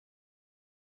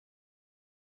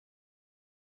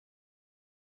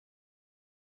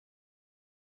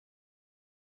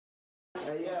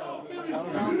Hey, yo.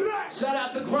 Shout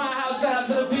out to Grindhouse, shout out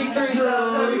to the Big Three, shout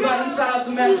out to everybody, shout out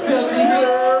to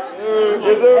APPEALtv.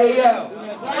 Hey, yo.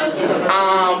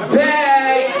 I'm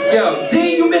back. Yo,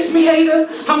 didn't you miss me, hater?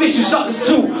 I miss you suckers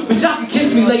too, but y'all can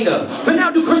kiss me later. For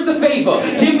now, do Chris the favor,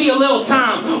 give me a little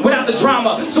time without the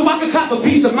drama, so I can cop a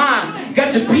peace of mind.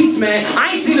 Got your peace, man.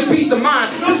 I ain't seen a peace of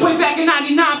mind since way back in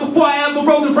 '99 before I ever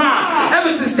wrote a rhyme.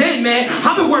 Ever since then, man,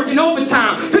 I've been working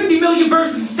overtime. 50 million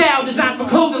verses of style designed for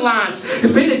clothing lines. The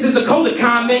business is a colder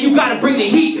kind, man. You gotta bring the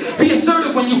heat. Be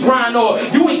assertive when you grind, or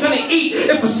you ain't gonna eat.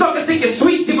 If a sucker think it's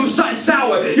sweet, give him something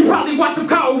sour. You probably watch him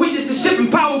cower, witness the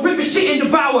shipping power, rip his shit and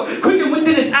devour. Quicker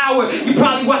within its hour. You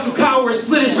probably watch him cower or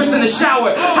slit his wrist in the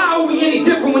shower. How are we any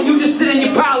different when you just sit in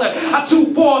your parlor? I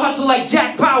 2-4 hustle like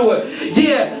Jack Power.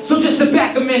 Yeah, so just sit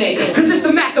back a minute, cause it's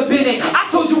the Mac up in it. I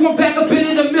told you I'm back up in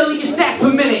it, 1 million stacks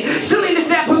per minute. Silliness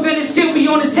that prevented skill be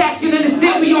on his task, and then it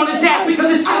still be on his ass because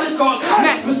his skill is called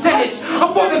max percentage.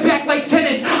 I'm falling back like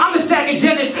tennis. I'm the sack of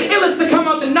Genesis. Illest to come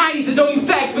out the 90s, and don't you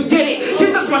fags forget it.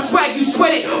 Kids touch my swag, you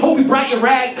sweat it. Hope you bright your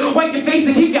rag. Wipe your face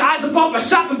and keep your eyes above my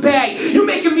shopping bag. You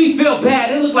making me feel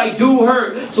bad. It look like dude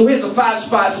hurt. So here's a 5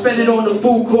 spot. Spend it on the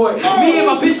food court. Me and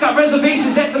my bitch got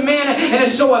reservations at the Manor, and a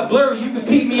show at Blurry. You can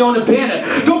peep me on the banner.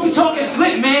 Don't be talking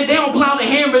slick, man. They don't blow the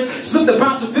hammers. Slip the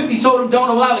bounce of 50. Told them don't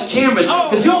allow the cameras.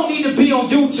 Cause you don't need to be on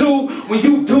YouTube when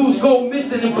you dudes go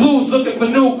missing in blues looking for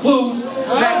new clues.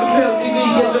 That's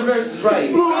APPEALtv. Get your verses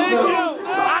right.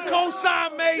 I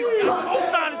co-sign, mate.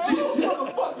 Co-sign the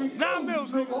shit. Now Millz,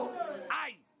 nigga.